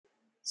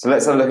So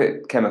let's have a look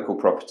at chemical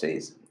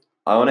properties.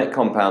 Ionic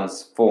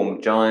compounds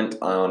form giant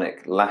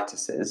ionic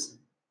lattices,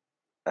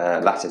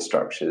 lattice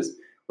structures,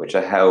 which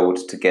are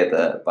held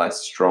together by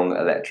strong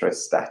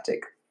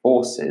electrostatic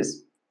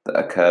forces that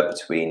occur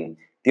between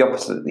the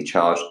oppositely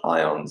charged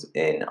ions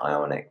in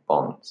ionic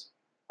compounds.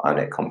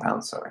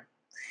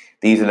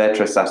 These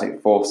electrostatic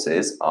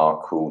forces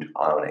are called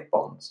ionic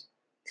bonds.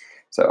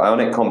 So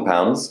ionic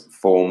compounds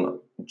form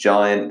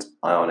giant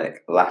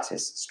ionic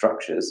lattice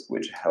structures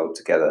which are held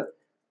together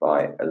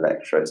by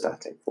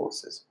electrostatic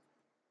forces.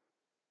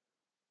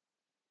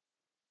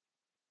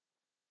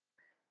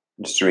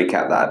 Just to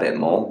recap that a bit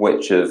more,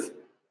 which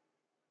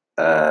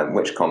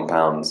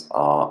compounds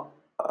are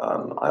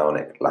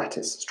ionic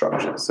lattice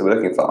structures? So we're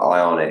looking for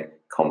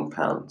ionic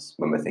compounds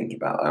when we're thinking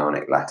about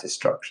ionic lattice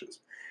structures.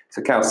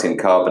 So calcium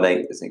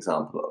carbonate is an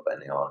example of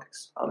an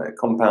ionic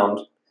compound.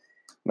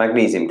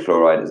 Magnesium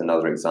chloride is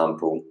another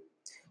example.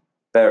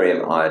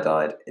 Barium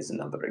iodide is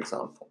another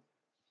example.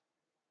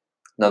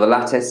 Now, the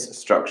lattice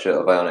structure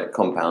of ionic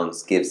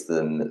compounds gives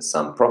them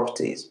some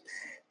properties.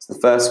 So the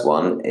first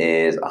one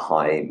is a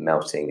high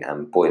melting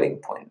and boiling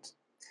point.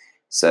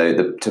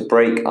 So to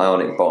break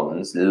ionic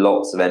bonds,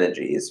 lots of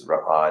energy is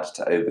required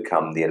to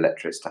overcome the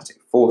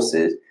electrostatic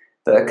forces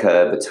that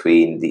occur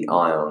between the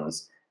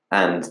ions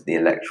and the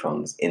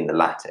electrons in the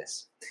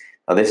lattice.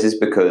 Now, this is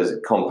because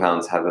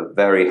compounds have a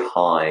very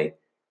high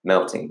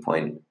melting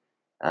point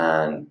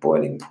and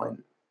boiling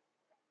point.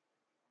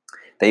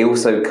 They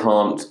also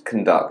can't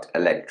conduct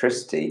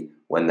electricity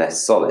when they're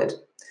solid.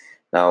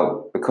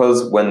 Now,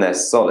 because when they're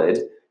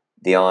solid,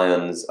 the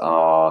ions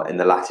are in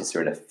the lattice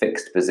are in a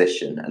fixed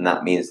position, and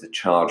that means the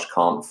charge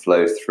can't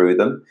flow through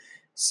them.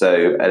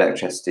 So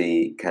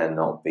electricity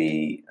cannot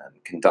be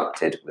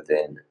conducted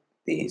within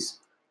these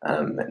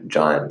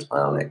giant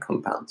ionic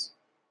compounds.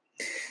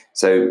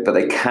 But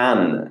they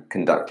can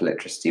conduct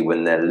electricity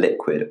when they're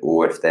liquid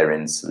or if they're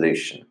in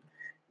solution.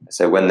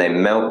 So when they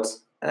melt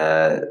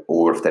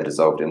or if they're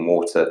dissolved in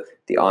water,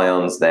 the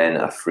ions then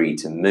are free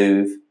to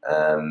move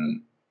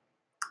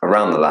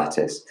around the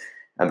lattice,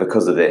 and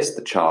because of this,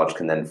 the charge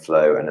can then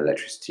flow and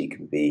electricity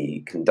can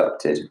be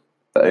conducted,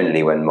 but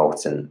only when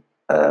melted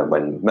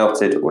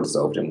or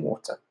dissolved in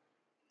water.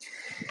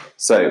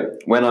 So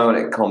when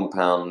ionic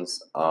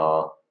compounds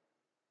are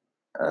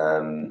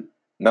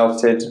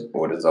melted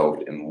or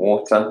dissolved in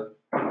water,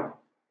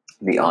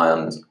 the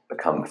ions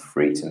become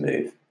free to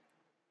move.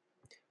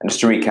 And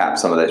just to recap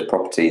some of those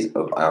properties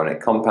of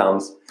ionic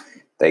compounds,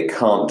 they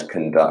can't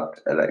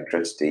conduct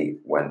electricity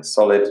when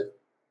solid.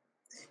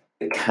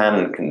 They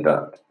can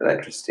conduct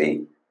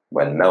electricity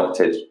when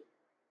melted.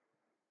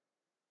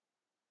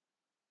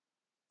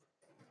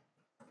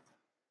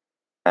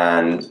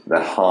 And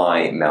the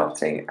high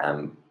melting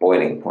and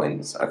boiling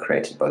points are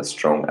created by the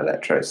strong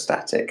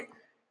electrostatic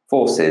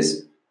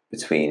forces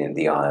between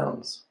the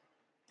ions.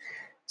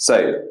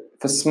 So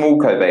for small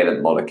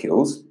covalent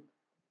molecules,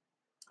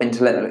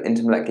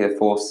 intermolecular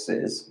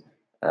forces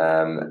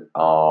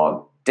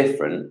are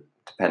different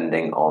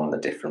depending on the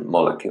different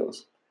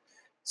molecules.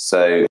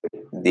 So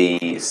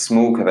the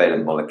small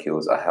covalent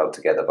molecules are held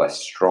together by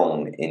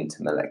strong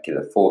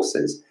intermolecular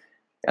forces,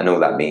 and all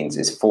that means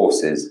is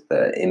forces that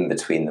are in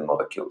between the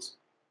molecules.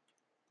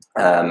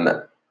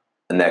 And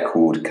they're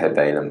called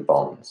covalent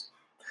bonds.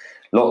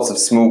 Lots of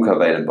small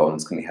covalent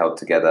bonds can be held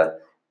together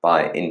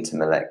by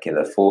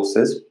intermolecular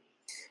forces,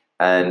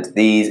 and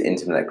these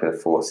intermolecular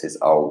forces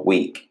are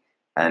weak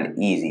and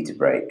easy to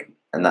break,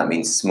 and that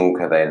means small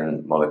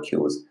covalent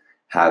molecules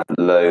have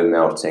low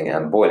melting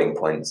and boiling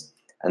points,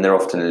 and they're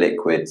often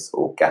liquids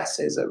or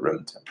gases at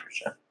room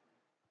temperature.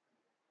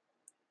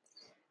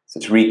 So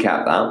to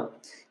recap that,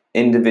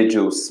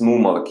 individual small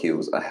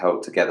molecules are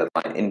held together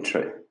by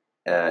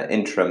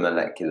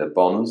intramolecular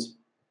bonds,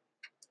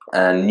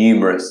 and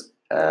numerous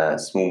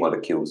small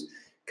molecules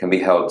can be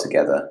held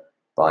together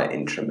by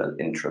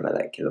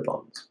intramolecular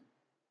bonds.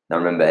 Now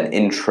remember, an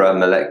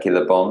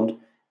intramolecular bond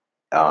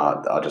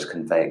are just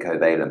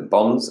covalent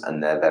bonds,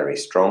 and they're very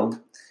strong.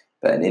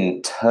 But an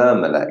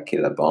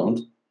intermolecular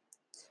bond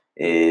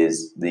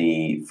is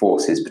the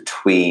forces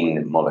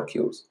between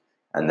molecules,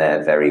 and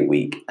they're very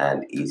weak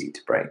and easy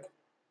to break.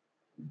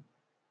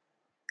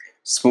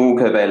 Small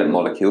covalent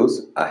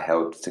molecules are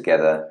held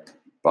together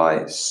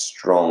by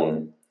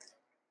strong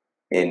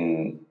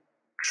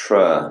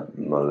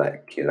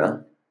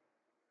intramolecular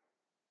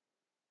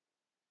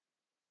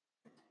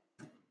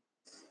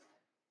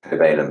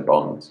covalent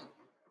bonds.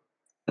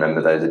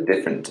 Remember, those are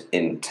different to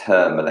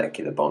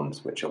intermolecular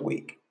bonds, which are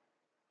weak.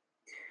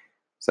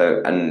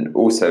 So, and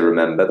also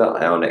remember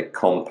that ionic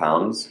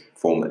compounds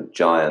form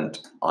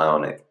giant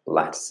ionic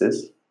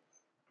lattices.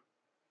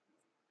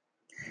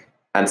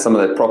 And some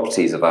of the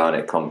properties of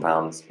ionic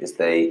compounds is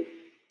they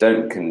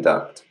don't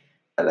conduct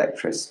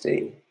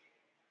electricity.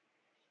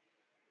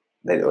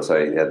 They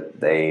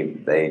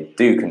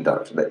do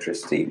conduct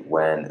electricity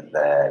when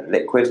they're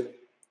liquid.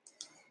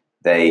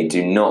 They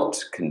do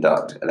not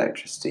conduct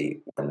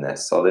electricity when they're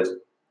solid,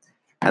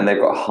 and they've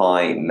got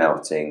high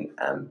melting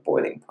and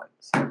boiling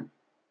points.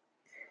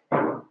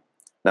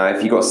 Now,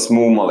 if you've got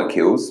small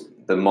molecules,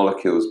 the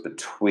molecules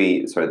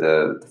between,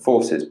 the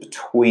forces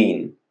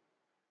between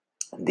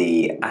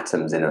the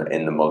atoms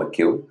in the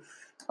molecule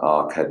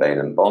are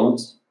covalent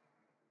bonds,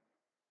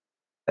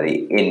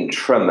 the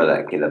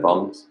intramolecular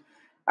bonds,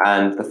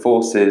 and the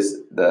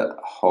forces that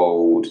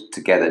hold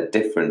together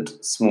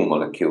different small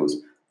molecules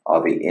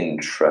are the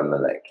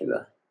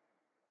intramolecular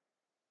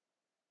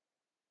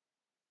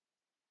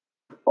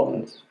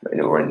bonds,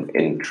 or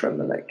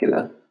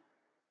intramolecular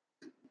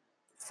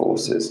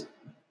forces.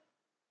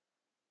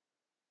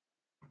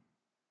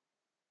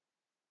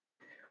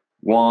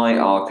 Why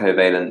are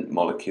covalent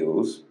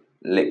molecules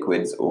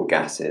liquids or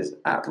gases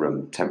at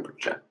room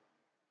temperature?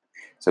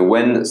 So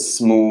when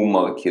small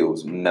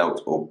molecules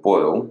melt or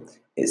boil,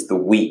 it's the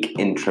weak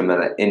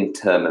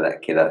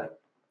intermolecular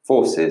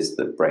forces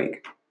that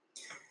break.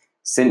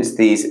 Since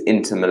these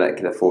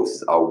intermolecular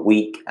forces are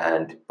weak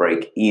and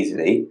break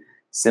easily,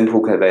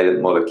 simple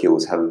covalent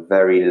molecules have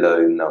very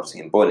low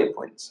melting and boiling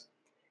points.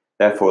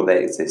 Therefore,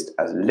 they exist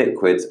as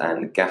liquids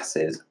and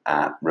gases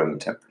at room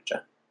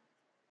temperature.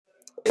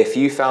 If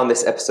you found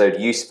this episode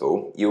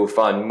useful, you will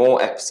find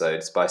more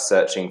episodes by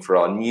searching for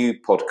our new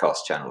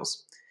podcast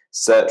channels.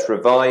 Search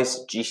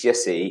Revise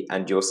GCSE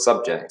and your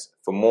subject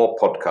for more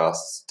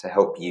podcasts to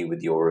help you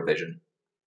with your revision.